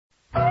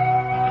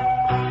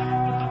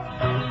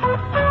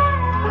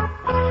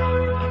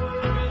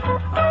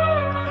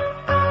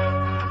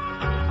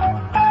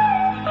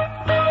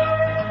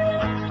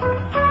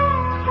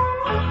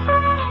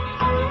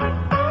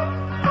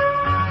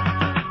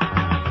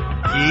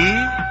ይህ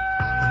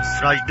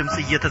ምስራች ድምጽ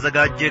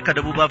እየተዘጋጀ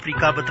ከደቡብ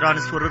አፍሪካ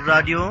በትራንስወርልድ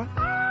ራዲዮ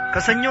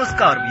ከሰኞ እስከ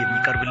ዓርብ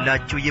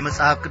የሚቀርብላችሁ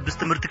የመጽሐፍ ቅዱስ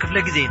ትምህርት ክፍለ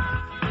ጊዜ ነው።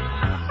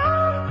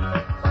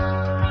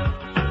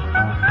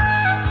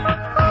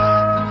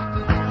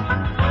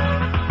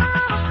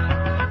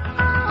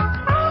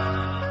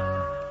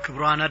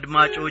 ክቡራን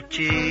አድማጮቼ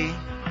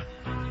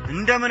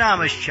እንደምን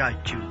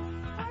አመሻችሁ።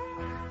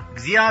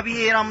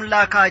 እግዚአብሔር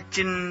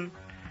አምላካችን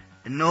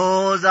እነሆ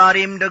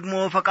ዛሬም ደግሞ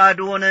ፈቃዱ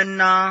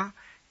ሆነና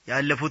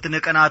ያለፉትን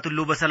ቀናት ሁሉ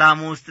በሰላም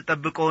ውስጥ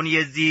ጠብቆን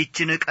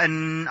የዚህችን ቀን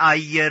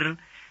አየር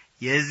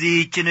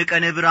የዚህችን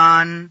ቀን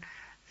ብርሃን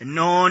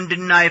እነሆ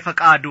እንድናይ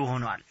ፈቃዱ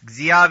ሆኗል።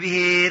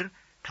 እግዚአብሔር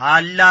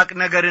ታላቅ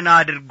ነገርን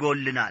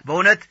አድርጎልናል።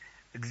 በእውነት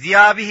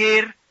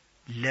እግዚአብሔር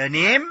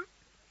ለኔም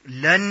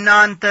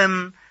ለናንተም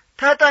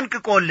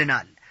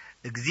ተጠንቅቆልናል።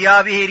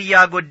 እግዚአብሔር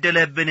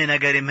ያጎደለብን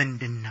ነገር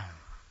ምንድነው?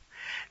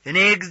 እኔ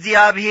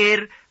እግዚአብሔር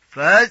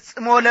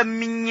ፈጽሞ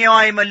ለምኜው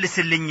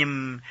አይመልስልኝም።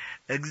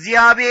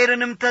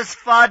 እግዚአብሔርንም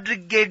ተስፋ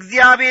አድርጌ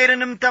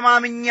እግዚአብሔርንም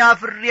ተማምኜ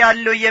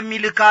አፍሬያለሁ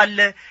የሚል ካለ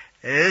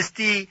እስቲ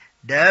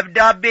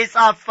ደብዳቤ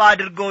ጻፍ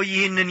አድርጎ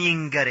ይህንን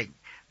ይንገረኝ።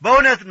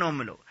 በእውነት ነው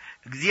የምለው፣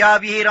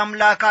 እግዚአብሔር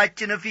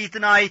አምላካችን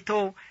ፊትን አይቶ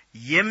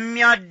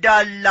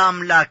የሚያዳላ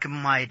አምላክም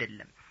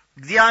አይደለም።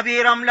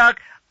 እግዚአብሔር አምላክ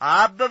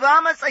አበበ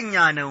አመፀኛ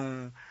ነው፣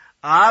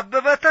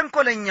 አበበ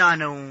ተንኰለኛ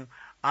ነው፣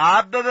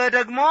 አበበ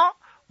ደግሞ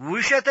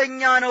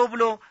ውሸተኛ ነው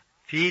ብሎ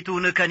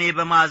ፊቱን ከኔ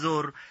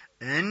በማዞር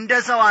እንደ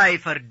ሰው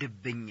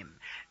አይፈርድብኝም።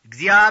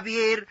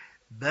 እግዚአብሔር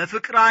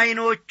በፍቅር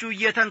ዓይኖቹ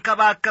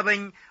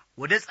እየተንከባከበኝ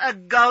ወደ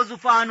ጸጋው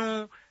ዙፋኑ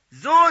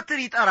ዘወትር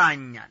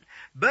ይጠራኛል።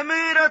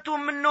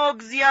 በምሕረቱም ነው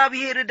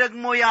እግዚአብሔር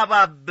ደግሞ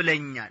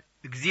ያባብለኛል።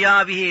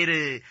 እግዚአብሔር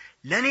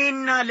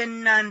ለኔና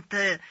ለናንተ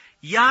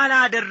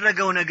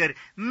ያላደረገው ነገር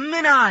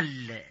ምን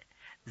አለ?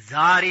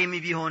 ዛሬም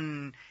ቢሆን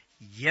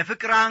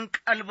የፍቅር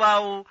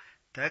አንቀልባው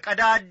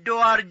ተቀዳዶ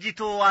አርጅቶ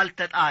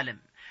አልተጣለም።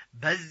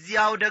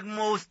 በዚያው ደግሞ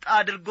ውስጥ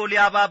አድርጎ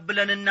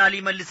ሊያባብለንና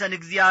ሊመልሰን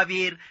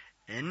እግዚአብሔር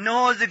እነሆ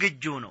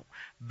ዝግጁ ነው።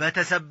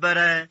 በተሰበረ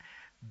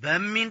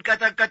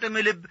በሚንቀጠቀጥም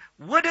ልብ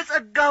ወደ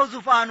ጸጋው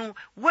ዙፋኑ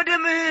ወደ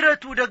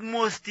ምሕረቱ ደግሞ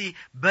እስቲ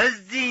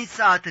በዚህ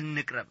ሰዓት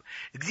እንቅረብ።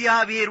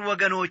 እግዚአብሔር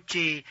ወገኖቼ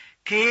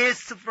ከየት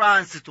ስፍራ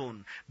አንስቶን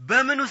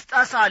በምን ውስጥ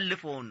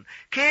አሳልፎን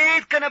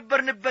ከየት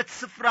ከነበርንበት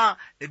ስፍራ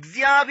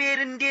እግዚአብሔር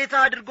እንዴት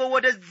አድርጎ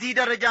ወደዚህ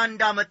ደረጃ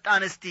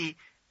እንዳመጣን እስቲ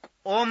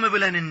ቆም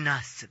ብለን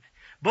እናስብ።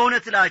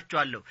 በእውነት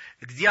እላችኋለሁ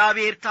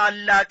እግዚአብሔር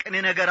ታላቅን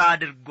ነገር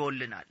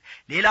አድርጎልናል።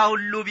 ሌላ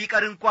ሁሉ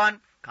ቢቀር እንኳን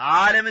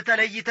ከዓለም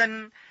ተለይተን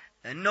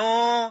እነሆ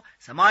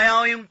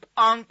ሰማያዊን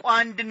ቋንቋ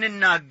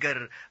እንድንናገር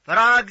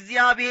ፈሪሃ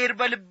እግዚአብሔር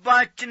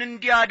በልባችን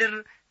እንዲያድር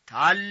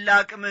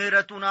ታላቅ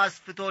ምሕረቱን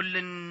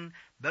አስፍቶልን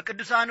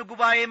በቅዱሳን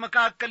ጉባኤ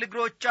መካከል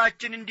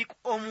እግሮቻችን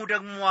እንዲቆሙ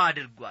ደግሞ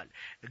አድርጓል።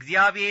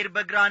 እግዚአብሔር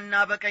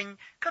በግራና በቀኝ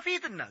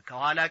ከፊትና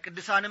ከኋላ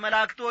ቅዱሳን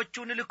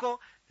መላእክቶቹን ልኮ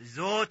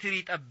ዘወትር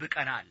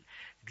ይጠብቀናል።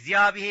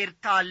 እግዚአብሔር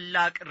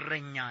ታላቅ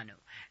እረኛ ነው።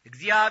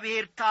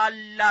 እግዚአብሔር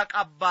ታላቅ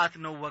አባት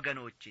ነው።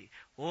 ወገኖቼ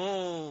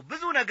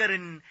ብዙ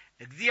ነገርን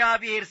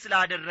እግዚአብሔር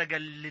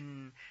ስላደረገልን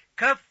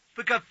ከፍ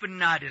ከፍ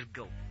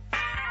እናድርገው።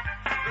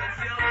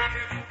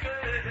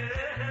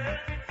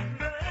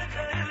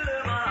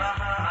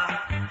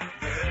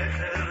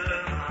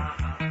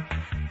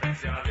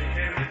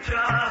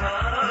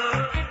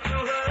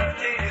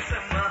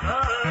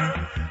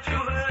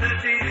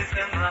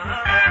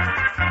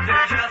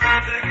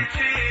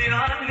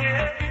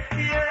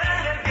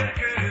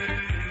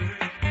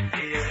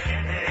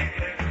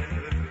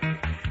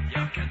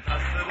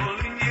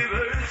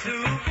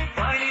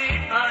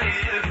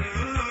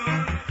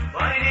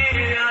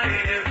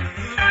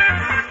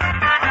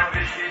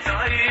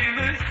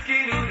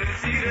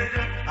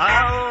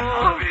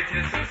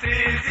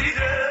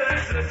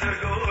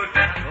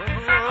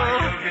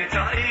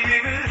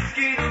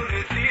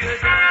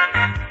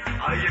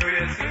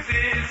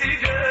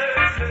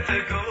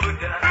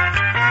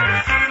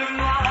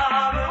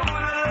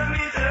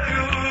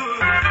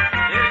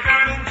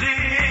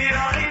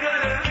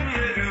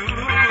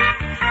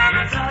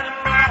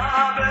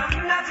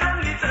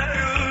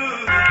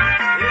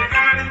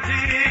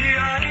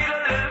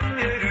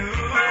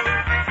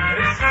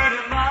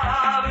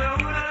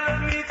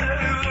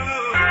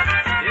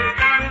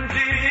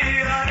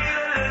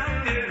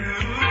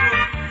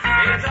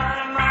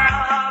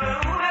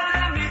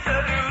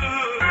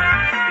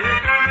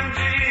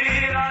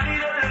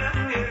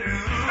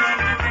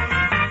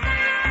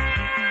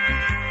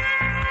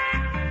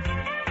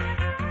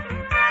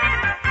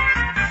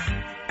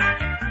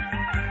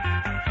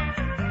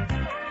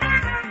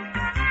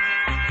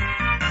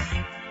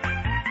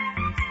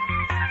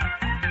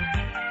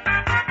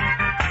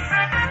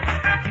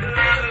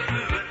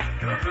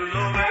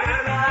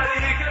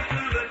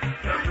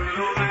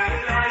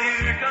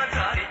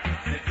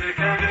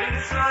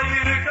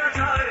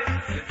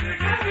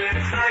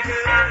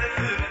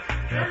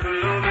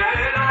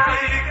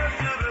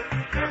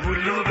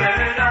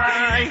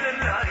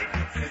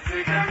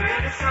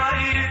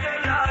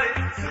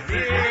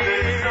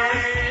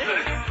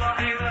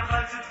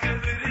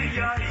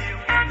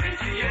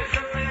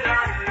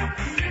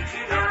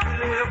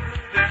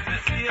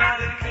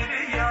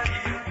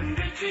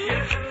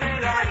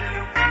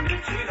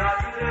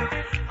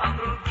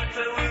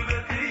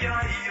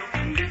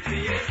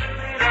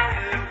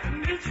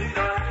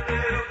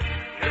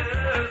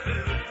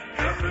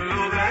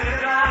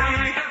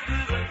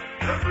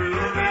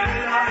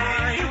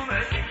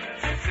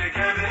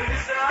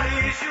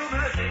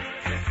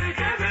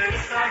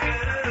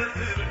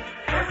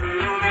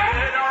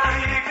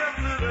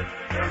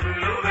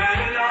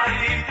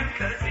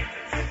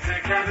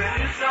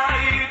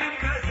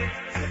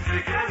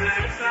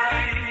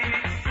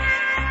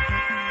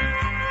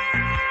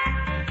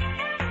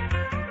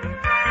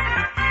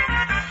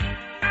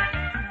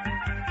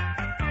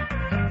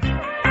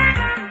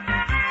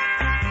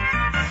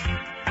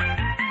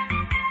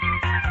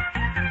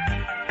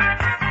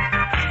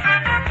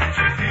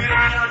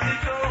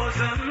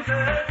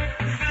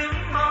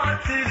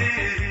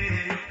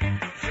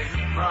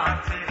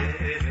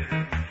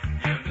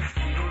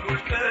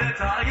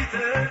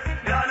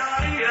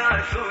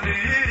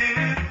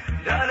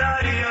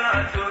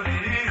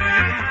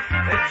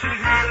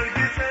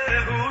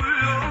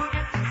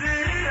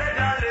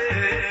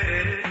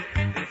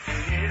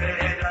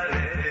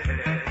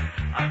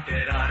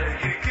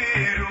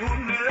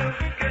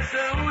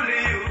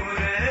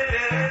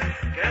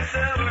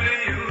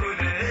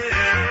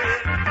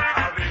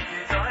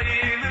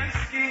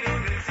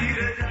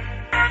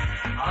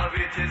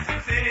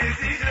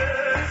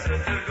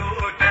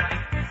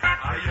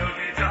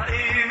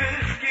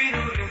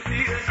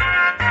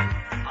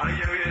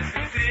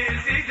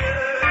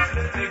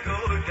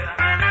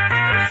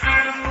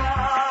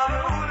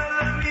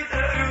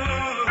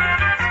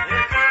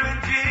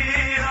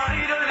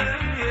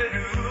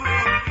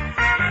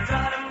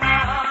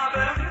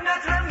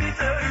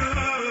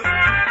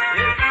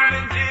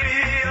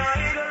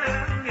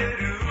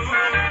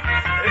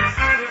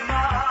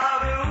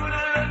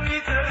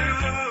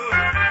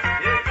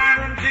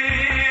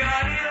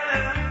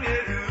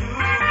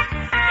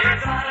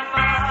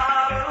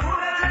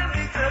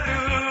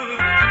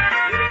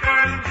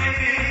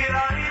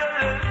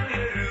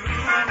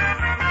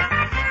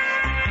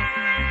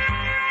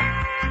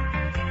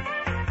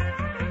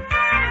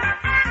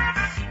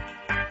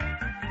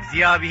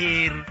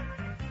 እግዚአብሔር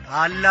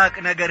ታላቅ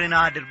ነገርን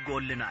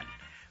አድርጎልናል።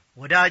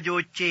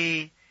 ወዳጆቼ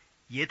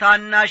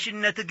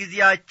የታናሽነት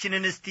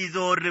ጊዜያችንን እስቲ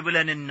ዞር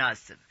ብለን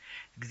እናስብ።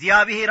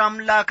 እግዚአብሔር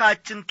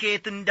አምላካችን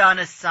ከየት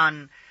እንዳነሳን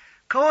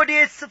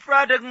ከወዴት ስፍራ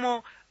ደግሞ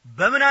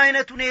በምን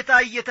አይነት ሁኔታ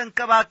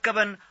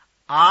እየተንከባከበን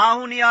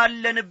አሁን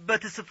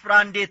ያለንበት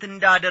ስፍራ እንዴት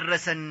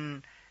እንዳደረሰን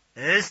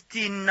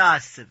እስቲ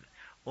እናስብ።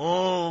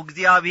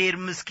 እግዚአብሔር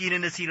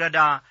ምስኪንን ሲረዳ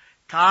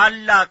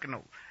ታላቅ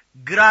ነው።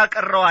 ግራ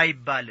ቀረው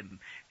አይባልም፣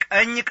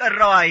 ቀኝ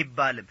ቀረው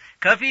አይባልም፣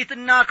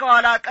 ከፊትና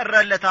ከኋላ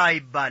ቀረለታ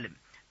አይባልም።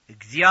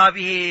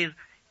 እግዚአብሔር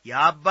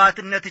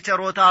የአባትነት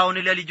ቸሮታውን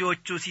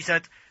ለልጆቹ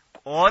ሲሰጥ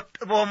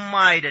ቆጥቦም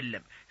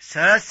አይደለም፣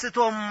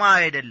 ሰስቶም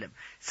አይደለም።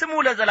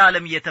 ስሙ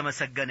ለዘላለም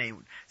እየተመሰገነ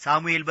ይሁን።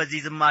 ሳሙኤል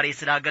በዚህ ዝማሬ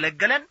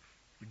ስላገለገለን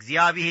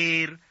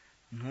እግዚአብሔር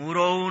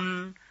ኑሮውን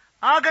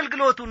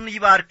አገልግሎቱን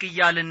ይባርክ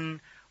እያልን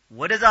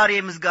ወደ ዛሬ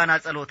ምስጋና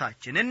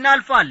ጸሎታችን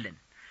እናልፋለን።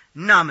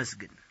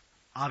 እናመስግን።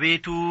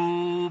 አቤቱ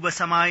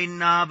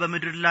በሰማይና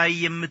በምድር ላይ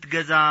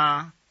የምትገዛ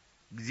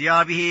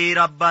እግዚአብሔር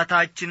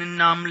አባታችንና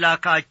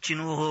አምላካችን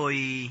ሆይ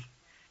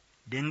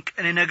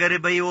ድንቅን ነገር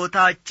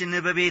በሕይወታችን፣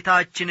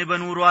 በቤታችን፣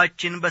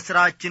 በኑሮአችን፣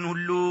 በሥራችን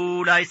ሁሉ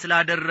ላይ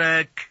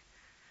ስላደረክ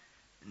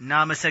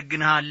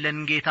እናመሰግንሃለን።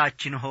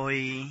 ጌታችን ሆይ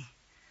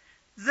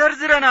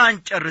ዘርዝረን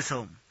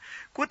አንጨርሰውም።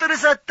 ቁጥር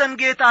ሰጥተን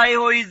ጌታዬ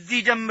ሆይ እዚህ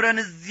ጀምረን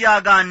እዚያ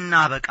ጋር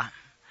እናበቃም።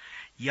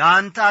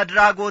 ያንተ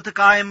አድራጎት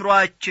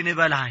ከአእምሮአችን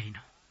በላይ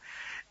ነው።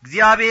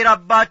 እግዚአብሔር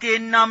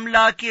አባቴና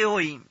አምላኬ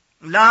ሆይ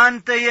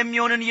ለአንተ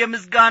የሚሆንን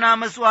የምስጋና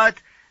መስዋዕት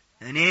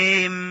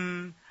እኔም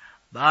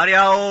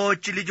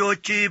ባሪያዎች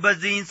ልጆች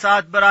በዚህን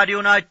ሰዓት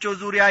በራዲዮናቸው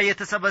ዙሪያ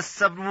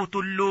የተሰበሰቡት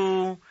ሁሉ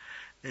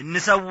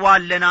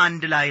እንሰዋለን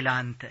አንድ ላይ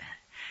ለአንተ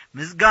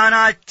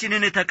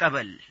ምስጋናችንን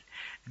ተቀበል።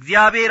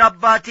 እግዚአብሔር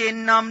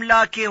አባቴና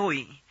አምላኬ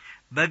ሆይ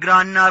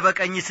በግራና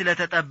በቀኝ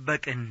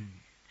ስለተጠበቅን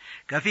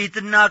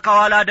ከፊትና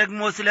ከኋላ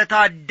ደግሞ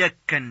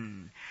ስለታደግከን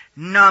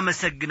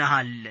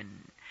እናመሰግንሃለን።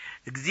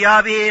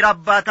 እግዚአብሔር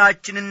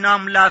አባታችንና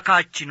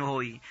አምላካችን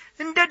ሆይ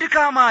እንደ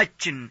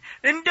ድካማችን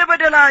እንደ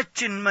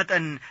በደላችን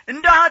መጠን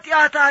እንደ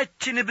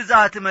ኃጢአታችን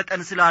ብዛት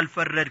መጠን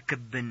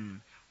ስላልፈረድክብን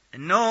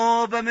እነሆ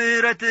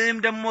በምህረትም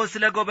ደግሞ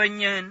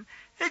ስለጎበኘን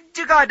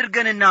እጅግ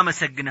አድርገን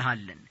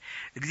እናመሰግንሃለን።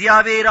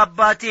 እግዚአብሔር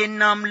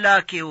አባቴና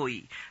አምላኬ ሆይ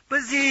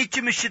በዚህች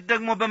ምሽት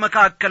ደግሞ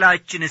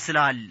በመካከላችን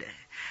ስላለ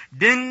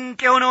ድንቅ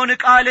የሆነውን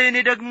ቃልህን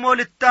ደግሞ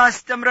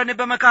ልታስተምረን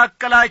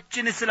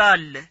በመካከላችን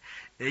ስላለ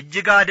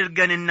እጅግ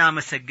አድርገን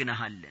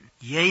እናመሰግንሃለን።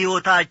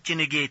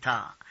 የሕይወታችን ጌታ፣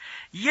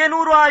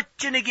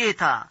 የኑሮአችን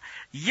ጌታ፣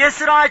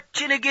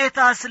 የሥራችን ጌታ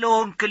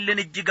ስለሆንክልን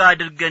እጅግ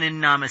አድርገን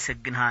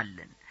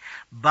እናመሰግንሃለን።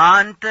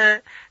 በአንተ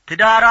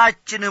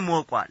ትዳራችን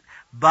ሞቋል፣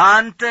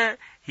 በአንተ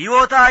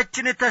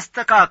ሕይወታችን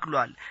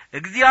ተስተካክሏል።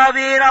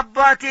 እግዚአብሔር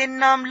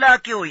አባቴና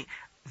አምላኬ ሆይ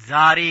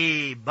ዛሬ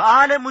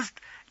በዓለም ውስጥ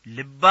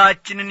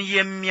ልባችንን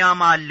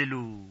የሚያማልሉ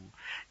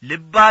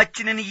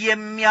ልባችንን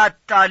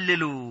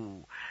የሚያታልሉ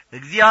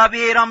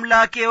እግዚአብሔር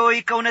አምላኬ ሆይ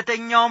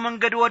ከእውነተኛው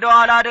መንገድ ወደ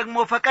ኋላ ደግሞ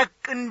ፈቀቅ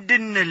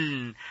እንድንል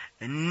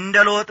እንደ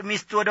ሎጥ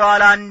ሚስት ወደ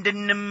ኋላ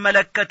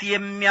እንድንመለከት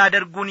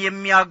የሚያደርጉን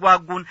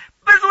የሚያጓጉን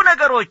ብዙ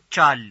ነገሮች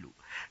አሉ።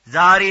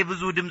 ዛሬ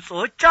ብዙ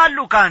ድምጾች አሉ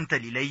ካንተ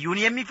ሊለዩን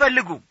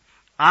የሚፈልጉ፣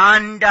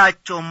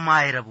 አንዳቸውም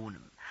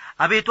አይረቡንም።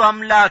 አቤቱ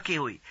አምላኬ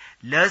ሆይ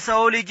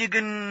ለሰው ልጅ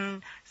ግን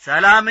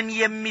ሰላምን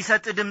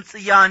የሚሰጥ ድምጽ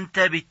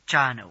ያንተ ብቻ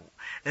ነው።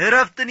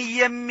 እረፍትን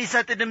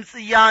የሚሰጥ ድምጽ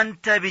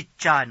ያንተ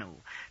ብቻ ነው።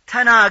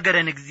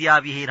 ተናገረን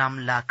እግዚአብሔር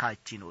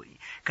አምላካችን ሆይ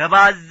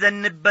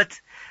ከባዘንበት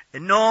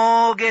እነሆ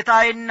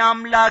ጌታዬና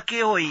አምላኬ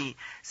ሆይ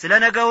ስለ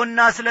ነገውና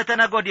ስለ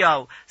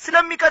ተነጎዲያው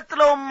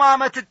ስለሚቀጥለውም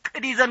ዓመት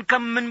ዕቅድ ይዘን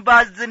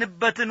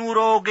ከምንባዝንበት ኑሮ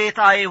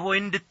ጌታዬ ሆይ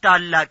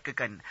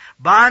እንድታላቅቀን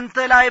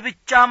በአንተ ላይ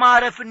ብቻ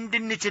ማረፍ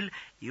እንድንችል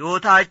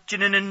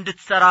ሕይወታችንን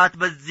እንድትሠራት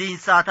በዚህ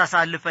ሰዓት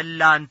አሳልፈን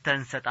ለአንተ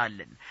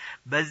እንሰጣለን።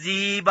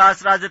 በዚህ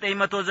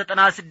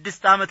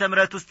በ1996 ዓመተ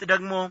ምህረት ውስጥ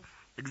ደግሞ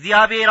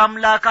እግዚአብሔር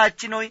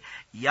አምላካችን ሆይ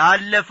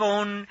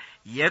ያለፈውን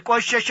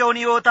የቆሸሸውን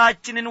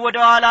ሕይወታችንን ወደ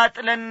ኋላ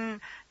ጥለን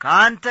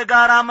ከአንተ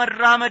ጋር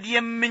መራመድ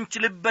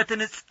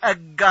የምንችልበትን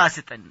ጸጋ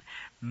ስጠን።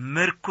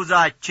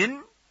 ምርኩዛችን፣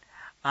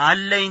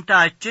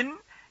 አለኝታችን፣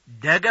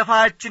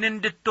 ደገፋችን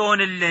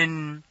እንድትሆንልን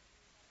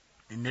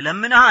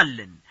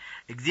እንለምንሃለን።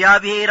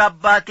 እግዚአብሔር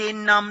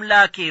አባቴና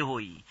አምላኬ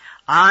ሆይ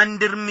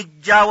አንድ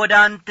እርምጃ ወደ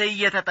አንተ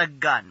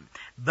እየተጠጋን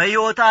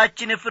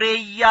በሕይወታችን ፍሬ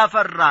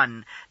እያፈራን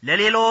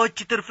ለሌሎች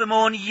ትርፍ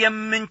መሆን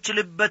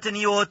የምንችልበትን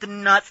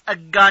ሕይወትና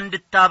ጸጋ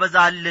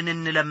እንድታበዛልን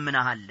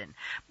እንለምንሃለን።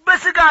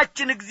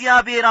 በሥጋችን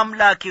እግዚአብሔር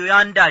አምላኬ ሆይ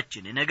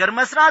አንዳችን ነገር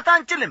መስራት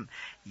አንችልም።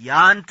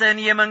 ያንተን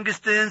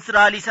የመንግሥትህን ሥራ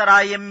ሊሠራ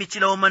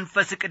የሚችለው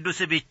መንፈስ ቅዱስ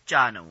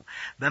ብቻ ነው።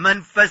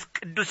 በመንፈስ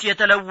ቅዱስ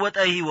የተለወጠ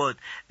ሕይወት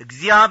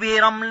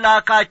እግዚአብሔር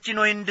አምላካችን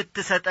ሆይ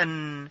እንድትሰጠን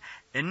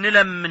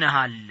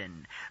እንለምንሃለን።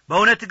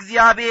 በእውነት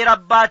እግዚአብሔር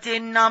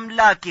አባቴና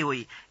አምላኬ ሆይ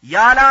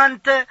ያለ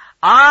አንተ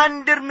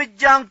አንድ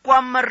እርምጃ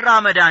እንኳን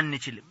መራመድ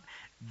አንችልም።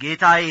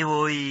 ጌታዬ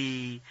ሆይ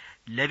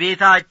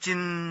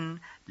ለቤታችን፣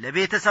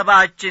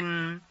 ለቤተሰባችን፣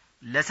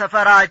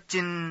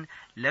 ለሰፈራችን፣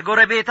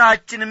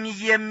 ለጎረቤታችንም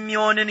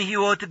የሚሆንን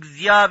ሕይወት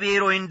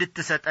እግዚአብሔር ሆይ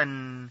እንድትሰጠን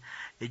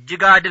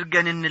እጅግ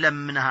አድርገን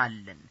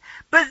እንለምንሃለን።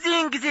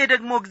 በዚህን ጊዜ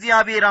ደግሞ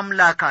እግዚአብሔር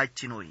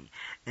አምላካችን ሆይ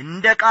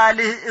እንደ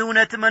ቃልህ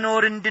እውነት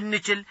መኖር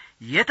እንድንችል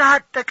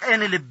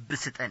የታጠቀን ልብ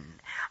ስጠን።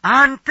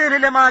 አንተን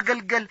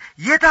ለማገልገል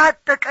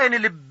የታጠቀን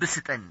ልብ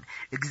ስጠን።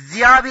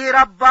 እግዚአብሔር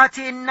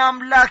አባቴና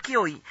አምላኬ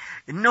ሆይ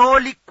እነሆ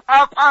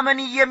ሊቋቋመን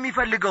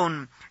የሚፈልገውን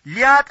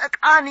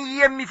ሊያጠቃን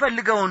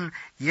የሚፈልገውን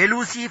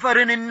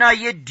የሉሲፈርንና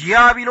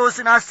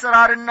የዲያብሎስን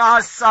አሰራርና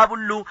ሐሳብ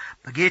ሁሉ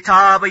በጌታ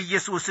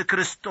በኢየሱስ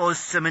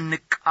ክርስቶስ ስም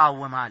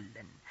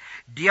እንቃወማለን።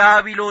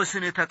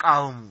 ዲያብሎስን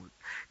ተቃወሙት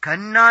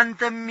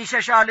ከእናንተም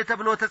ይሸሻል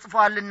ተብሎ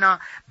ተጽፏልና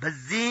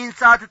በዚህን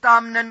ሰዓት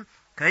ታምነን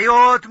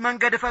ከሕይወት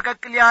መንገድ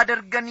ፈቀቅ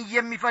ሊያደርገን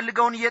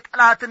የሚፈልገውን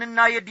የጠላትንና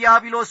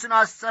የዲያብሎስን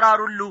አሰራር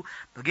ሁሉ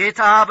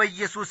በጌታ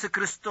በኢየሱስ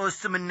ክርስቶስ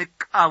ስም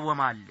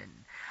እንቃወማለን።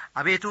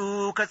 አቤቱ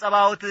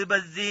ከጸባዖት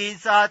በዚህን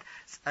ሰዓት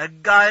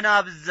ጸጋህን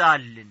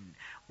አብዛልን።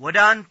 ወደ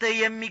አንተ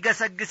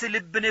የሚገሰግስ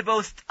ልብን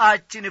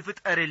በውስጣችን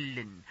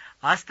ፍጠርልን።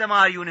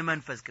 አስተማሪውን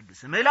መንፈስ ቅዱስ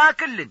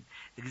ምላክልን።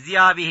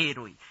 እግዚአብሔር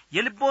ሆይ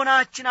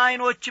የልቦናችን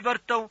ዓይኖች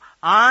በርተው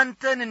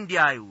አንተን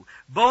እንዲያዩ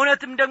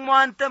በእውነትም ደግሞ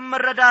አንተን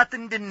መረዳት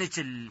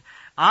እንድንችል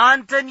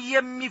አንተን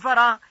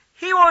የሚፈራ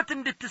ሕይወት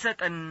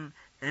እንድትሰጠን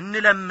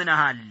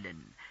እንለምንሃለን።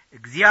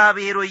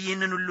 እግዚአብሔር ሆይ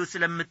ይህንን ሁሉ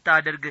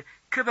ስለምታደርግ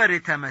ክብር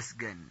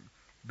ተመስገን።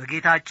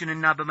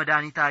 በጌታችንና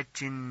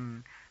በመድኃኒታችን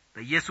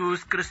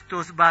በኢየሱስ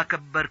ክርስቶስ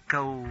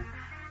ባከበርከው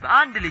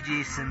በአንድ ልጅ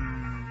ስም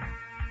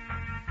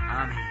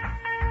አሜን።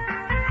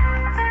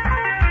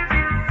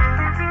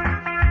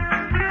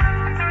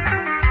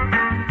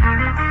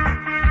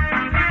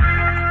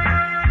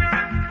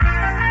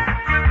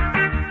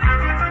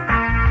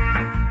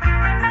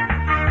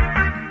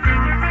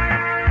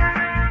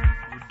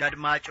 ውድ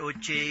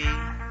አድማጮቼ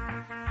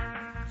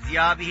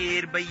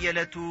እግዚአብሔር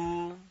በየዕለቱ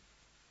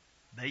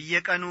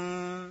በየቀኑ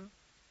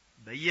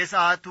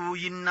በየሰዓቱ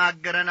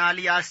ይናገረናል፣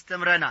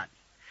 ያስተምረናል።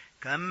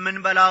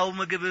 ከምንበላው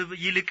ምግብ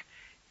ይልቅ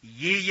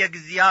ይህ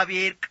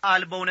የእግዚአብሔር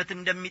ቃል በእውነት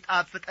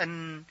እንደሚጣፍጠን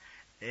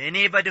እኔ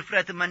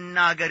በድፍረት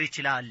መናገር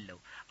እችላለሁ።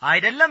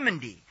 አይደለም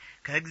እንዴ?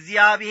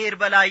 ከእግዚአብሔር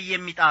በላይ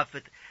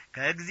የሚጣፍጥ፣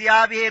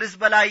 ከእግዚአብሔርስ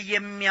በላይ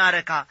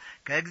የሚያረካ፣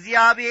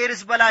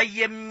 ከእግዚአብሔርስ በላይ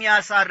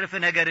የሚያሳርፍ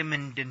ነገር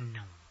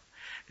ምንድነው?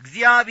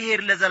 እግዚአብሔር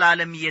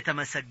ለዘላለም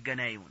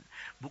እየተመሰገነ ይሁን።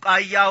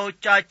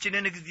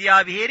 ቡቃያዎቻችንን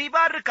እግዚአብሔር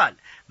ይባርካል።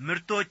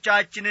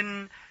 ምርቶቻችንን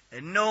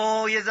እነሆ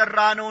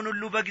የዘራነውን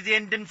ሁሉ በጊዜ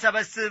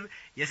እንድንሰበስብ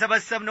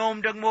የሰበሰብነውም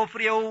ደግሞ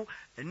ፍሬው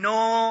እነሆ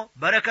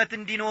በረከት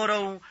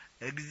እንዲኖረው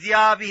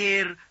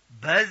እግዚአብሔር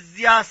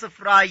በዚያ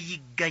ስፍራ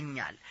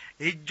ይገኛል።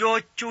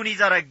 እጆቹን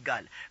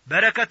ይዘረጋል፣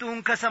 በረከቱን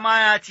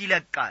ከሰማያት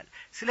ይለቃል።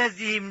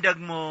 ስለዚህም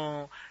ደግሞ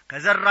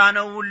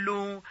ከዘራነው ሁሉ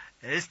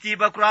እስቲ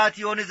በኩራት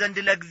ይሆን ዘንድ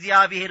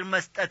ለእግዚአብሔር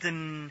መስጠትን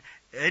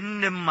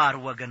እንማር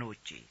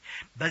ወገኖቼ።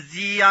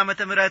 በዚህ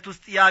ዓመተ ምህረት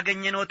ውስጥ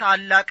ያገኘነው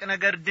ታላቅ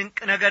ነገር፣ ድንቅ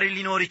ነገር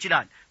ሊኖር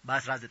ይችላል።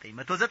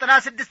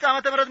 በ1996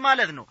 ዓመተ ምህረት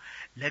ማለት ነው።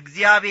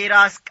 ለእግዚአብሔር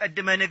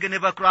አስቀድመን ግን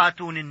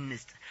በኩራቱን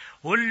እንስጥ።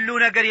 ሁሉ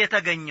ነገር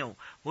የተገኘው፣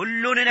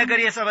 ሁሉን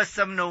ነገር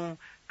የሰበሰብነው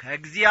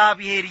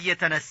ከእግዚአብሔር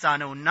የተነሳ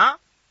ነውና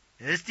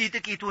እስቲ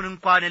ጥቂቱን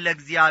እንኳን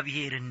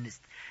ለእግዚአብሔር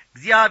እንስጥ።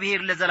 እግዚአብሔር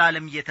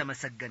ለዘላለም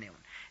እየተመሰገነ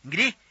ይሁን።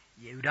 እንግዲህ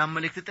የይሁዳን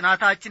መልእክት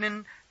ጥናታችንን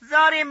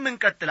ዛሬም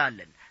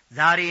እንቀጥላለን።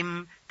 ዛሬም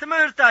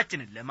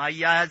ትምህርታችንን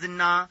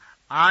ለማያያዝና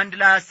አንድ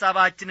ላይ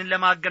ሐሳባችንን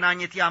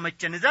ለማገናኘት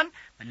ያመቸን ዘንድ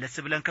መለስ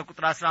ብለን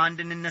ከቁጥር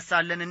 11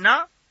 እንነሳለንና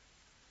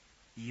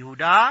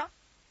ይሁዳ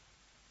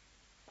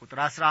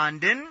ቁጥር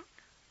 11ን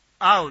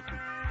አውጡ።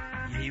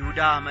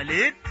 የይሁዳ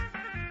መልእክት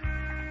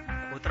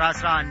ቁጥር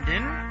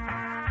 11ን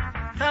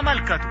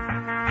ተመልከቱ።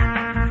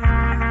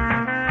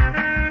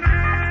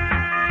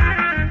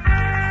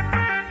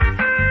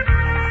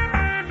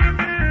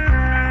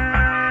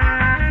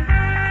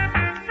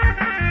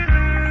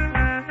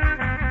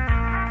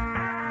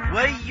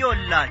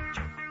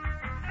 ወዮላቸው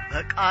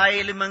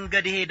በቃየል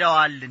መንገድ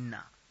ሄደዋልና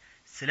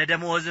ስለ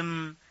ደሞዝም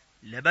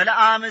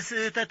ለበለዓም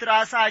ስህተት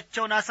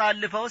ራሳቸውን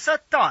አሳልፈው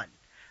ሰጥተዋል፣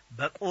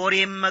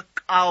 በቆሬም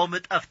መቃወም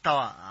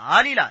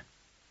ጠፍተዋል ይላል።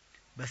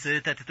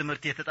 በስህተት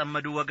ትምህርት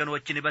የተጠመዱ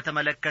ወገኖችን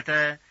በተመለከተ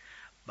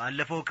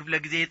ባለፈው ክፍለ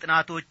ጊዜ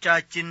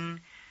ጥናቶቻችን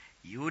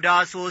ይሁዳ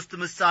 3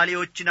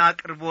 ምሳሌዎችን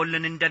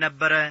አቅርቦልን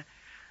እንደነበረ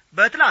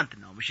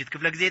በትላንትናው ምሽት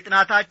ክፍለ ጊዜ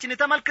ጥናታችን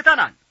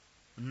ተመልክተናል።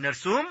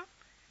 እነርሱም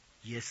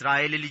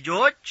የእስራኤል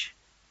ልጆች፣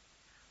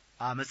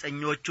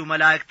 አመፀኞቹ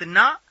መላእክትና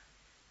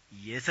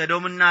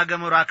የሰዶምና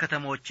ገሞራ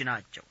ከተሞች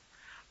ናቸው።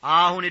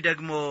 አሁን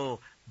ደግሞ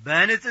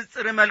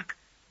በንጽጽር መልክ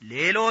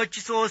ሌሎች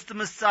 3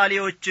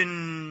 ምሳሌዎችን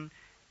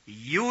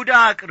ይሁዳ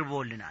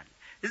አቅርቦልናል።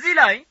 እዚህ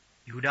ላይ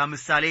ይሁዳ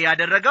ምሳሌ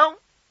ያደረገው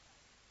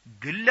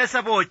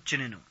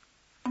ግለሰቦችን ነው።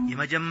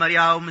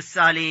 የመጀመሪያው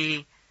ምሳሌ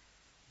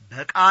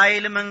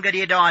በቃየል መንገድ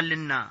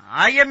ሄደዋልና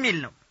የሚል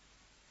ነው።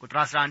 ቁጥር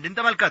 11ን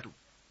ተመልከቱ።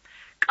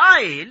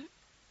 ቃየል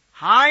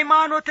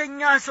ሃይማኖተኛ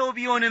ሰው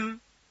ቢሆንም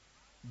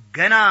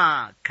ገና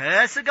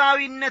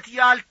ከስጋዊነት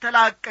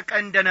ያልተላቀቀ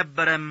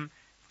እንደነበረም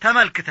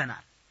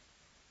ተመልክተናል።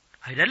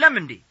 አይደለም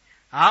እንዴ?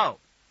 አዎ፣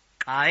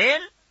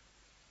 ቃየል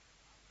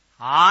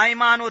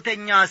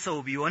ሃይማኖተኛ ሰው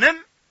ቢሆንም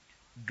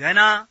ገና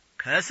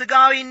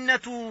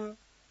ከስጋዊነቱ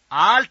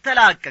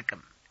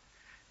አልተላቀቀም።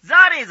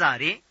 ዛሬ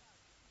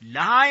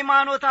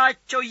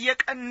ለሃይማኖታቸው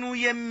የቀኑ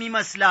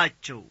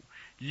የሚመስላቸው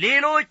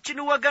ሌሎችን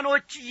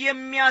ወገኖች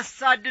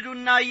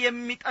የሚያሳድዱና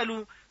የሚጠሉ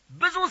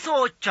ብዙ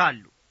ሰዎች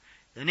አሉ።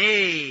 እኔ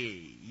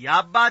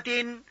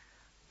የአባቴን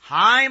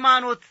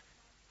ሃይማኖት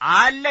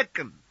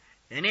አልለቅም፣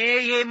 እኔ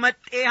ይሄ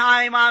መጤ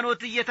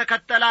ሃይማኖት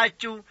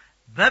እየተከተላችሁ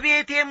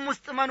በቤቴም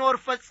ውስጥ መኖር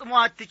ፈጽሞ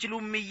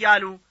አትችሉም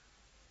እያሉ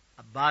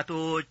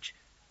አባቶች፣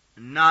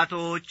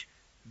 እናቶች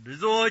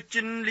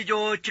ብዙዎችን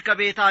ልጆች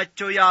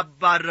ከቤታቸው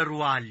ያባረሩ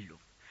አሉ።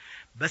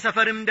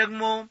 በሰፈርም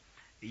ደግሞ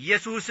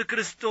ኢየሱስ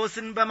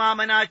ክርስቶስን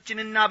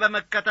በማመናችንና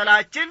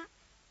በመከተላችን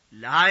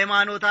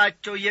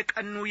ለሃይማኖታቸው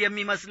የቀኑ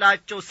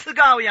የሚመስላቸው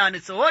ስጋውያን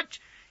ሰዎች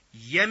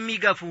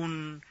የሚገፉን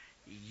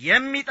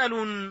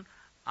የሚጠሉን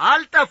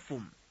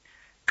አልጠፉም።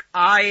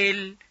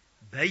 ቃየል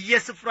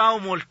በየስፍራው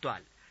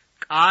ሞልቷል።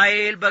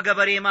 ቃየል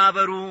በገበሬ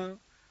ማህበሩ፣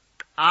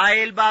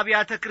 ቃየል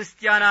በአብያተ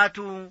ክርስቲያናቱ፣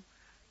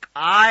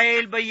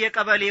 ቃየል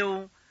በየቀበሌው፣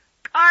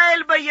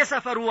 ቃየል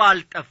በየሰፈሩ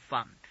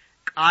አልጠፋም።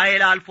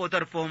 ቃየል አልፎ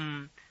ተርፎም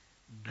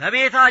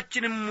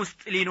በቤታችንም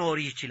ውስጥ ሊኖር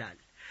ይችላል።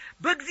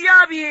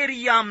 በእግዚአብሔር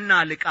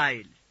ያምናል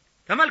ቃየል።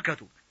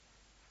 ተመልከቱ፣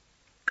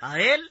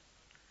 ቃየል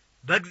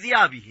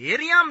በእግዚአብሔር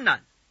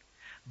ያምናል።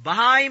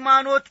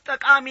 በሃይማኖት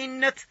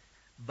ጠቃሚነት፣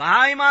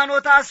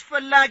 በሃይማኖት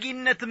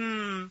አስፈላጊነትም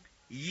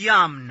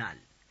ያምናል።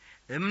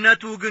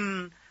 እምነቱ ግን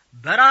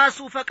በራሱ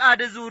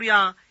ፈቃድ ዙሪያ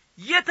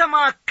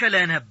የተማከለ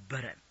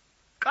ነበረ።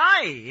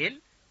 ቃየል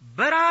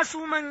በራሱ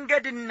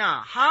መንገድና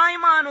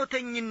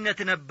ሃይማኖተኝነት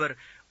ነበር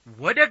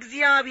ወደ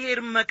እግዚአብሔር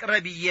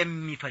መቅረብ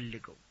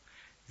የሚፈልገው።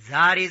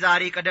 ዛሬ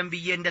ቀደም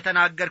ብዬ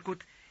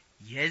እንደተናገርኩት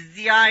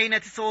የዚህ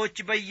አይነት ሰዎች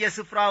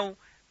በየስፍራው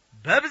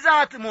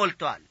በብዛት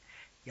ሞልተዋል።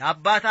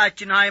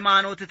 የአባታችን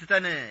ሃይማኖት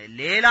ትተን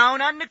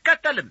ሌላውን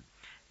አንከተልም፣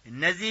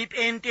 እነዚህ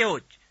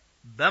ጴንጤዎች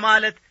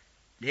በማለት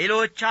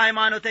ሌሎች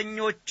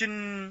ሃይማኖተኞችን፣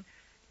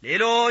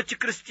 ሌሎች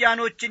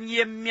ክርስቲያኖችን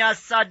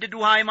የሚያሳድዱ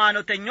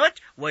ሃይማኖተኞች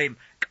ወይም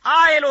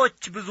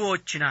ቃየሎች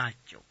ብዙዎች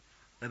ናቸው።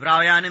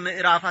 ዕብራውያን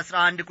ምዕራፍ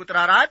 11 ቁጥር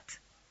 4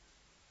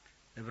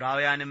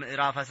 ዕብራውያን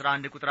ምዕራፍ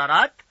 11 ቁጥር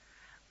 4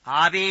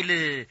 አቤል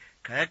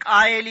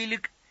ከቃየል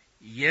ይልቅ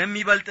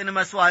የሚበልጥን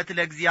መስዋዕት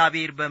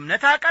ለእግዚአብሔር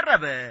በእምነት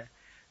አቀረበ፣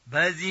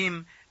 በዚህም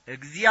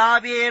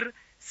እግዚአብሔር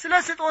ስለ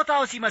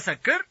ስጦታው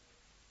ሲመሰክር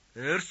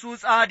እርሱ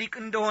ጻድቅ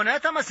እንደሆነ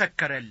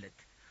ተመሰከረለት፣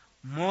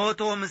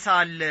 ሞቶም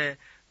ሳለ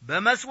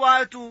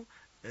በመስዋዕቱ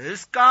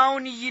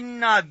እስካሁን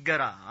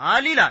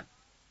ይናገራል ይላል።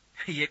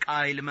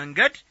 የቃየል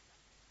መንገድ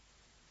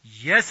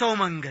የሰው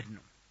መንገድ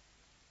ነው።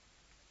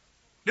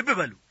 ልብ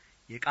በሉ፣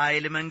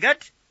 የቃየል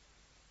መንገድ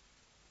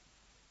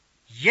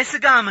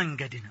የሥጋ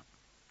መንገድ ነው።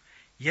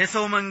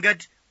 የሰው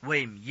መንገድ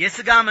ወይም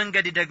የሥጋ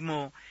መንገድ ደግሞ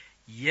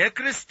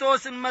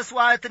የክርስቶስን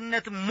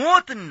መስዋዕትነት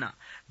ሞትና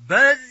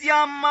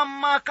በዚያም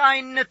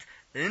አማካይነት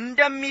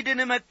እንደሚድን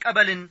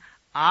መቀበልን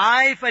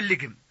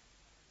አይፈልግም።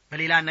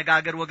 በሌላ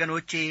አነጋገር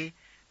ወገኖቼ፣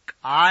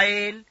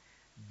 ቃየል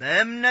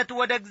በእምነት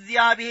ወደ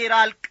እግዚአብሔር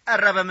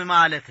አልቀረበም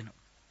ማለት ነው።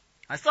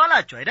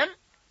 አስተዋላችሁ አይደል?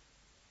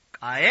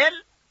 ቃየል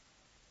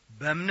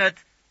በእምነት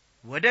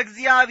ወደ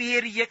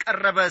እግዚአብሔር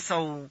የቀረበ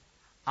ሰው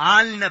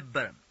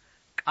አልነበረም።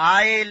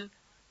 ቃየል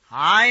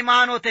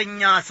ሃይማኖተኛ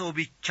ሰው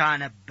ብቻ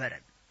ነበረ።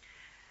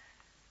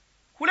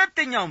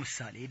 ሁለተኛው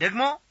ምሳሌ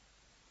ደግሞ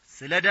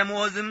ስለ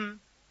ደሞዝም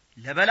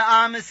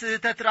ለበለዓም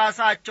ስህተት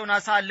ራሳቸውን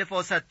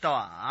አሳልፈው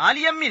ሰጥተዋል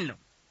የሚል ነው።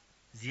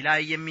 እዚህ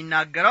ላይ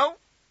የሚናገረው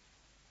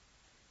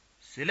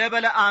ስለ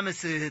በለዓም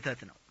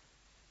ስህተት ነው።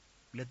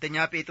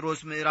 ሁለተኛ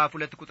ጴጥሮስ ምዕራፍ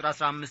 2 ቁጥር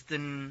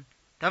 15ን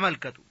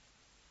ተመልከቱ።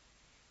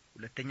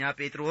 ሁለተኛ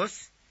ጴጥሮስ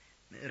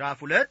ምዕራፍ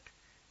 2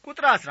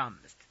 ቁጥር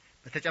 15።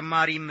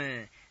 በተጨማሪም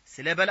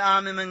ስለ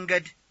በለዓም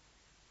መንገድ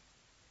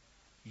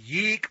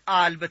ይህ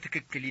ቃል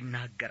በትክክል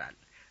ይናገራል።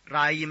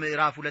 ራእይ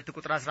ምዕራፍ 2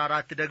 ቁጥር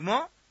 14 ደግሞ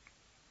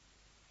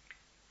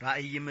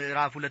ራእይ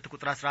ምዕራፍ 2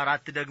 ቁጥር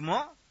 14 ደግሞ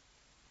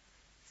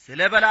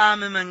ስለ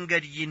በለዓም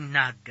መንገድ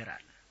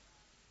ይናገራል።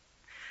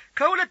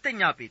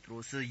 ከሁለተኛ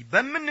ጴጥሮስ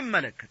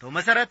በምንመለከተው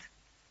መሰረት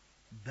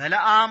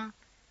በለዓም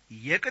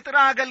የቅጥር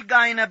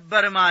አገልጋይ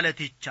ነበር ማለት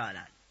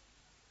ይቻላል።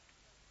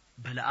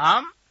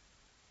 በለዓም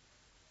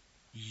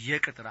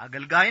የቅጥር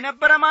አገልጋይ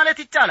ነበር ማለት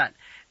ይቻላል።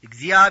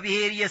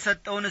 እግዚአብሔር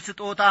የሰጠውን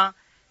ስጦታ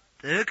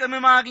ጥቅም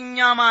ማግኛ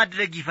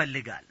ማድረግ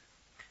ይፈልጋል።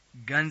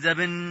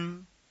 ገንዘብን፣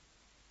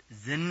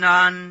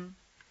 ዝናን፣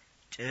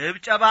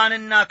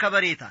 ጭብጨባንና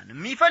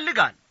ከበሬታንም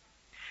ይፈልጋል።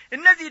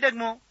 እነዚህ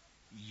ደግሞ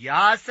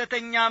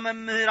የሐሰተኛ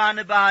መምህራን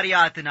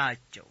ባህሪያት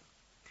ናቸው።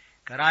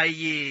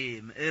 ከራእይ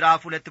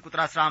ምዕራፍ 2 ቁጥር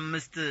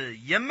 15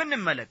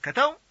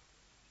 የምንመለከተው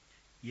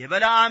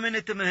የበለዓምን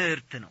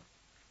ትምህርት ነው።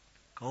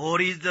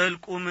 ከኦሪት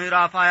ዘኍልቍ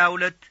ምዕራፍ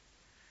 22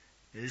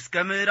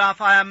 እስከ ምዕራፍ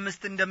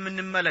 25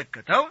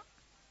 እንደምንመለከተው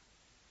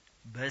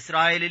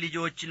በእስራኤል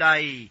ልጆች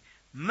ላይ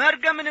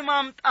መርገምን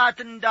ማምጣት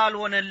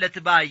እንዳልሆነለት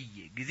ባየ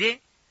ጊዜ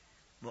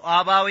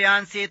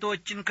ሞዓባውያን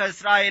ሴቶችን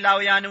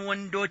ከእስራኤላውያን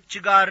ወንዶች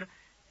ጋር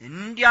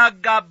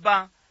እንዲያጋባ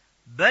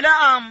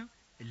በለዓም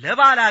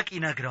ለባላቅ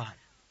ይነግረዋል።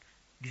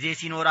 ጊዜ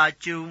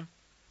ሲኖራችሁ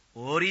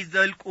ኦሪት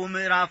ዘኍልቍ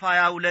ምዕራፍ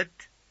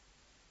 22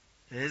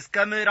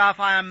 እስከ ምዕራፍ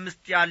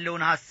 25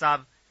 ያለውን ሐሳብ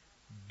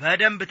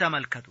በደንብ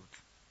ተመልከቱት።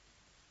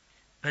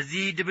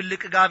 በዚህ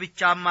ድብልቅ ጋብቻ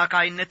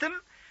አማካይነትም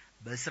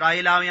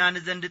በእስራኤላውያን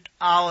ዘንድ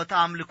ጣዖት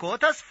አምልኮ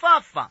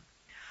ተስፋፋ።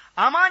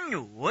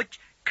 አማኞች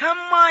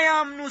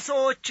ከማያምኑ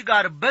ሰዎች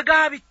ጋር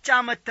በጋብቻ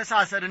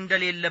መተሳሰር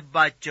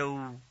እንደሌለባቸው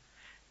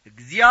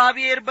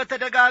እግዚአብሔር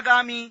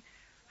በተደጋጋሚ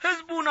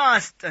ሕዝቡን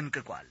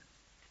አስጠንቅቋል።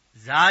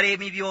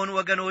 ዛሬም ቢሆን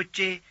ወገኖቼ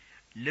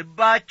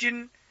ልባችን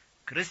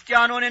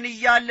ክርስቲያን ሆነን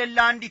እያለን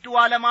ለአንዲቱ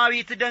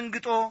ዓለማዊት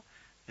ደንግጦ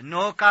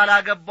እነሆ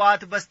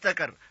ካላገባኋት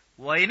በስተቀር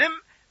ወይንም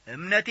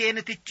እምነቴን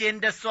ትቼ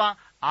እንደሷ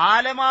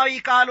ዓለማዊ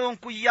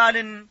ካልሆንኩ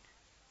እያልን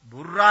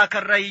ቡራ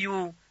ከረዩ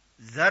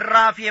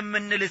ዘራፍ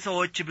የምንል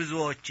ሰዎች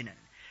ብዙዎች ነን።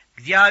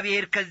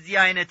 እግዚአብሔር ከዚህ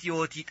አይነት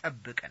ሕይወት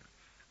ይጠብቀን።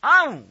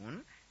 አሁን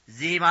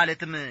እዚህ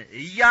ማለትም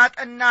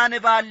እያጠናን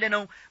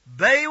ባለነው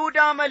በይሁዳ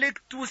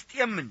መልእክት ውስጥ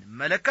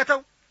የምንመለከተው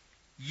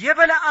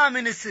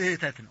የበለዓምን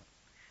ስህተት ነው።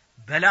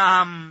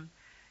 በለዓም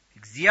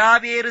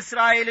እግዚአብሔር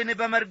እስራኤልን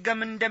በመርገም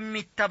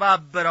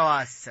እንደሚተባበረው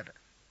አሰበ።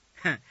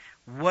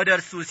 ወደ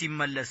እርሱ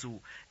ሲመለሱ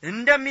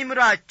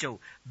እንደሚምራቸው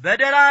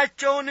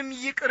በደላቸውንም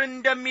ይቅር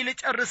እንደሚል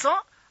ጨርሶ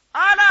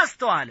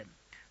አላስተዋለም።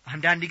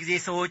 አንዳንድ ጊዜ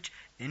ሰዎች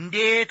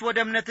እንዴት ወደ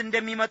እምነት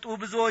እንደሚመጡ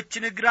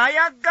ብዙዎችን ግራ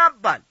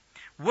ያጋባል።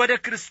 ወደ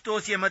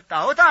ክርስቶስ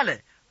የመጣሁት አለ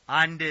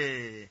አንድ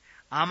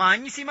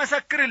አማኝ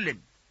ሲመሰክርልን፣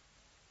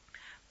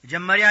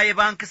 መጀመሪያ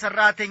የባንክ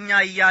ሰራተኛ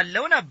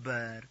እያለው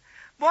ነበር።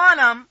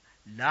 በኋላም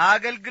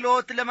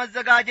ለአገልግሎት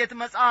ለመዘጋጀት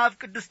መጽሐፍ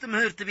ቅዱስ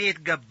ትምህርት ቤት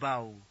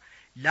ገባው።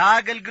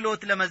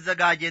 ለአገልግሎት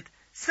ለመዘጋጀት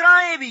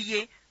ስራዬ ብዬ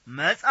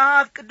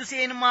መጽሐፍ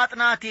ቅዱሴን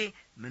ማጥናቴ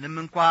ምንም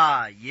እንኳ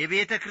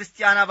የቤተ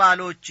ክርስቲያን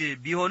አባሎች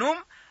ቢሆኑም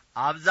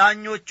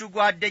አብዛኞቹ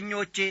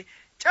ጓደኞቼ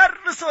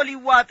ጨርሶ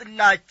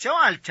ሊዋጥላቸው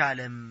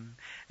አልቻለም።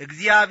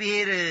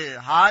 እግዚአብሔር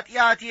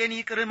ኀጢአቴን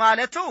ይቅር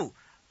ማለቱ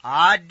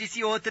አዲስ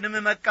ሕይወትንም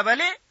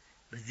መቀበሌ፣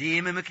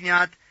 በዚህም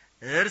ምክንያት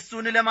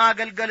እርሱን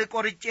ለማገልገል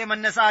ቆርጬ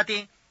መነሳቴ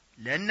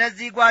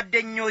ለእነዚህ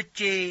ጓደኞቼ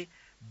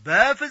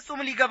በፍጹም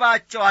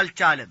ሊገባቸው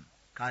አልቻለም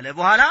ካለ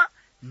በኋላ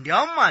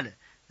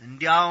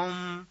እንዲያውም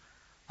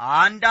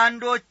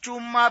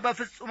አንዳንዶቹማ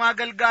በፍጹም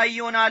አገልጋይ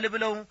ይሆናል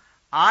ብለው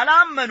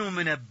አላመኑም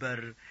ነበር።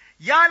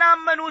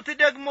 ያላመኑት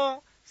ደግሞ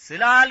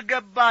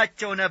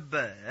ስላልገባቸው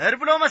ነበር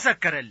ብሎ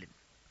መሰከረልን።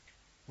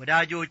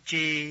 ወዳጆቼ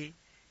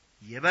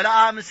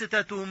የበለዓም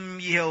ስህተቱም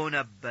ይሄው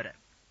ነበረ።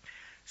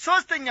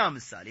 ሦስተኛው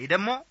ምሳሌ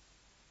ደግሞ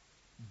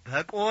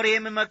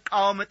በቆሬም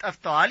መቃወም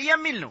ጠፍተዋል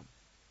የሚል ነው።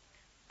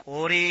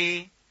 ቆሬ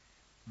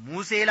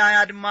ሙሴ ላይ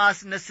አድማ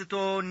አስነስቶ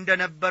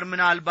እንደነበር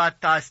ምናልባት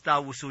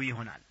ታስታውሱ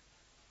ይሆናል።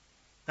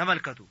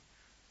 ተመልከቱ፣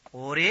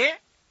 ቆሬ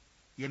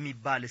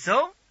የሚባል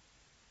ሰው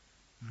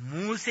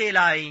ሙሴ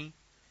ላይ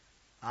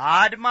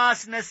አድማ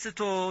አስነስቶ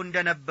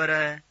እንደነበረ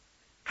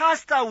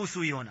ታስታውሱ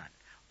ይሆናል።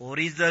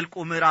 ኦሪት ዘኍልቍ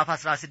ምዕራፍ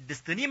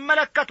 16ን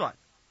ይመለከቷል።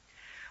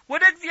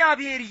 ወደ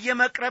እግዚአብሔር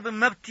የመቅረብ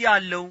መብት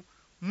ያለው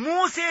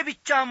ሙሴ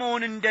ብቻ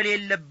መሆን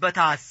እንደሌለበት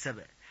አሰበ።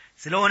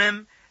 ስለሆነም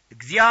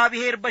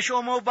እግዚአብሔር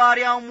በሾመው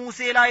ባሪያው ሙሴ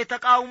ላይ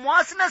ተቃውሞ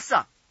አስነሳ።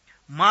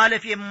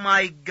 ማለፍ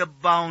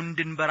የማይገባውን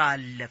ድንበር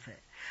አለፈ።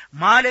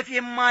 ማለፍ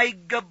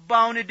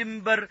የማይገባውን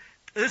ድንበር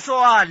ጥሶ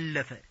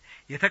አለፈ።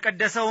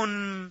 የተቀደሰውን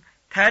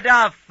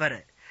ተዳፈረ።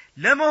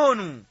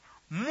 ለመሆኑ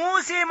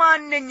ሙሴ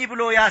ማንነኝ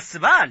ብሎ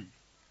ያስባል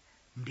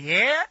እንዴ?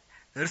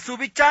 እርሱ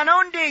ብቻ ነው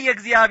እንዴ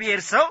የእግዚአብሔር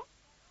ሰው?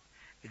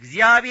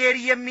 እግዚአብሔር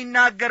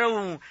የሚናገረው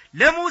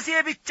ለሙሴ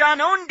ብቻ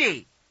ነው እንዴ?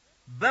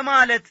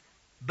 በማለት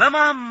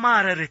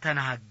በማማረር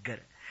ተናገረ።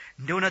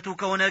 እንደ እውነቱ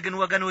ከሆነ ግን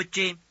ወገኖቼ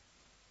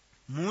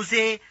ሙሴ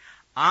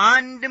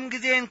አንድም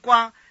ጊዜ እንኳ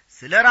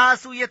ስለ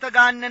ራሱ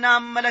የተጋነነ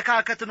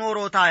አመለካከት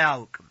ኖሮት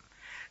አያውቅም።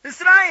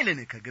 እስራኤልን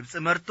ከግብጽ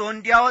መርቶ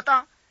እንዲያወጣ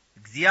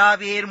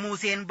እግዚአብሔር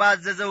ሙሴን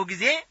ባዘዘው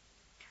ጊዜ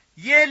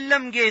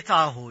የለም ጌታ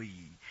ሆይ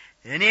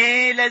እኔ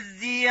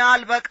ለዚህ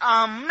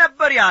አልበቃም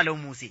ነበር ያለው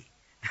ሙሴ።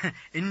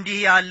 እንዲህ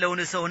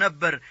ያለውን ሰው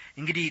ነበር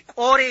እንግዲህ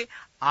ቆሬ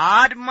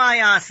አድማ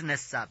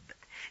ያስነሳበት።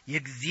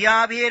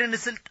 የእግዚአብሔርን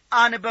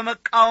ስልጣን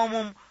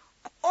በመቃወሙም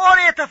ቆሬ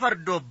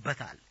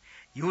ተፈርዶበታል።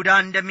 ይሁዳ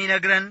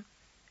እንደሚነግረን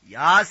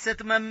የሐሰት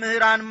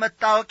መምህራን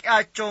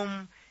መታወቂያቸውም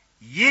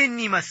ይህን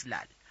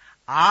ይመስላል።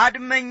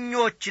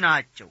 አድመኞች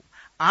ናቸው፣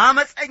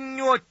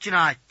 አመፀኞች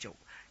ናቸው።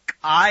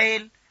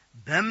 ቃየል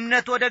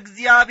በእምነት ወደ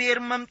እግዚአብሔር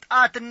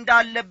መምጣት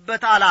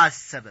እንዳለበት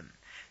አላሰበም።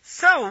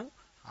 ሰው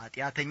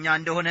ኃጢአተኛ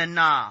እንደሆነና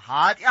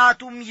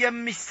ኃጢአቱም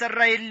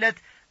የሚሰረይለት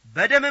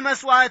በደም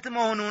መስዋዕት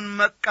መሆኑን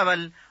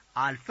መቀበል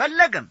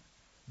አልፈለገም።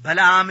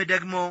 በለዓም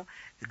ደግሞ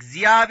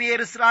እግዚአብሔር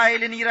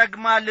እስራኤልን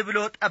ይረግማል ብሎ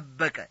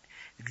ጠበቀ።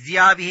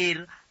 እግዚአብሔር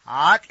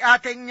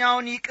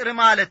ኃጢአተኛውን ይቅር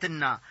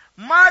ማለትና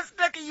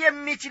ማጽደቅ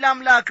የሚችል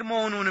አምላክ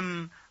መሆኑንም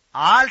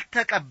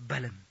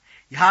አልተቀበለም።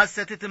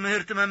 የሐሰት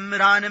ትምህርት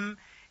መምህራንም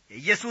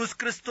ኢየሱስ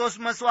ክርስቶስ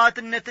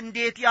መስዋዕትነት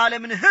እንዴት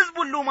የዓለምን ሕዝብ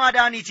ሁሉ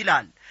ማዳን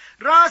ይችላል?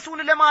 ራሱን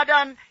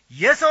ለማዳን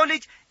የሰው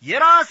ልጅ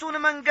የራሱን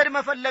መንገድ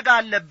መፈለግ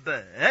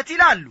አለበት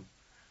ይላሉ።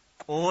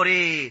 ቆሬ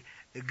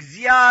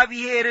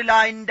እግዚአብሔር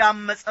ላይ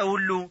እንዳመፀ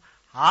ሁሉ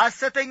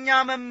ሐሰተኛ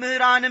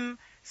መምህራንም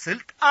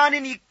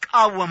ስልጣንን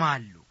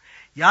ይቃወማሉ።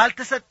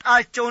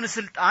 ያልተሰጣቸውን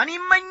ስልጣን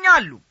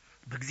ይመኛሉ።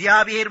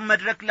 በእግዚአብሔር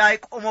መድረክ ላይ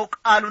ቆመው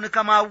ቃሉን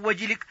ከማወጅ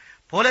ይልቅ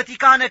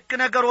ፖለቲካ ነክ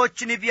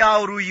ነገሮችን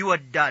ቢያወሩ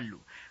ይወዳሉ።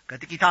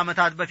 ከጥቂት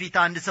ዓመታት በፊት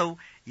አንድ ሰው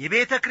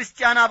የቤተ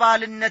ክርስቲያን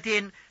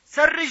አባልነቴን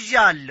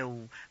ሰርዣለሁ፣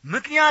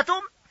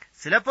 ምክንያቱም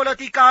ስለ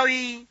ፖለቲካዊ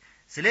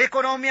ስለ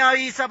ኢኮኖሚያዊ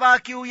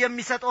ሰባኪው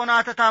የሚሰጠውን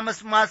አተታ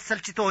መስማት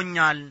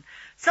ሰልችቶኛል።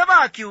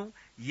 ሰባኪው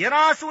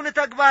የራሱን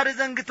ተግባር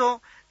ዘንግቶ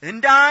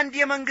እንደ አንድ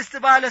የመንግስት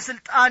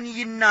ባለስልጣን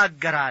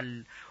ይናገራል፣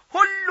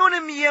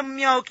 ሁሉንም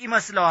የሚያውቅ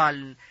ይመስለዋል።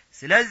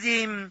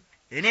 ስለዚህም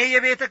እኔ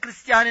የቤተ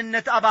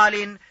ክርስቲያንነት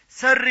አባሌን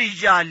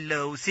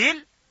ሰርዣለሁ ሲል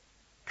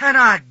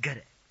ተናገረ።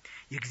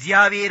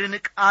 የእግዚአብሔርን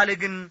ቃል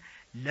ግን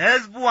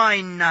ለሕዝቡ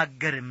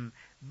አይናገርም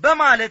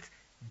በማለት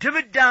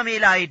ድምዳሜ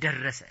ላይ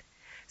ደረሰ።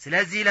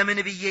 ስለዚህ ለምን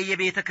ብዬ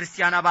የቤተ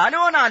ክርስቲያን አባል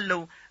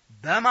ሆናለሁ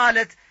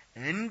በማለት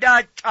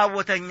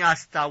እንዳጫወተኛ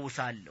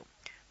አስታውሳለሁ።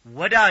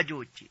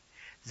 ወዳጆቼ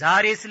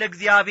ዛሬ ስለ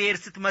እግዚአብሔር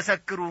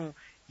ስትመሰክሩ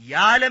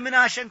ያለምን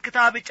አሸንክታ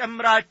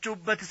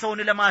ብጨምራችሁበት ሰውን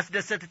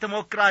ለማስደሰት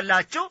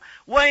ትሞክራላችሁ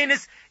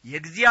ወይንስ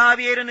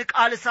የእግዚአብሔርን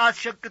ቃል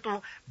ሳትሸቅጡ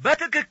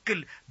በትክክል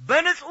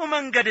በንጹህ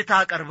መንገድ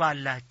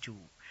ታቀርባላችሁ?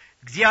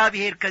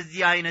 እግዚአብሔር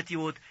ከዚህ አይነት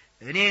ሕይወት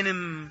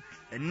እኔንም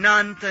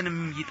እናንተንም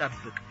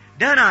ይጠብቅ።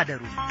 ደህና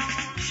አደሩ።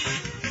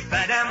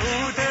 በደሙ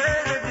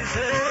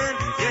ተቀድሰን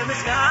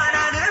የምስጋና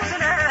ልብስ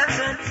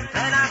ለብሰን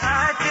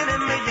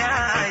ጠላታችንን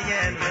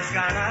እያየን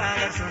ምስጋና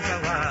ለእርሱ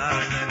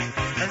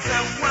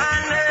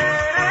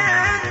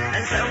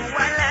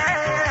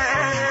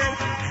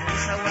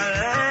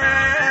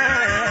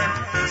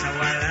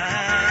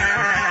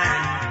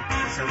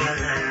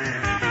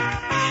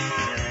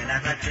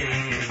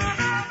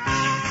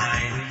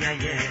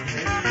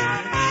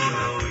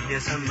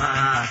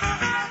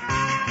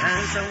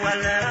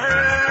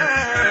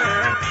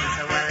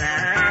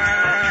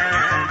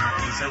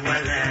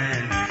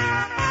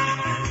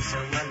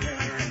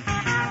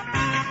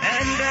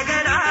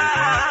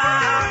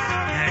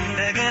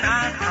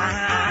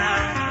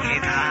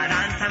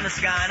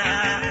ምስጋና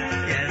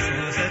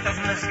ኢየሱስ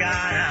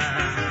ተመስጋና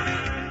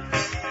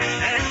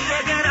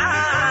እንደገና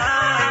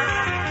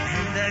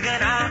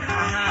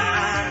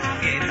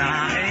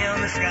ጌታዬ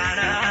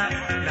ምስጋና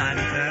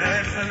ላንተ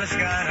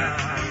ምስጋና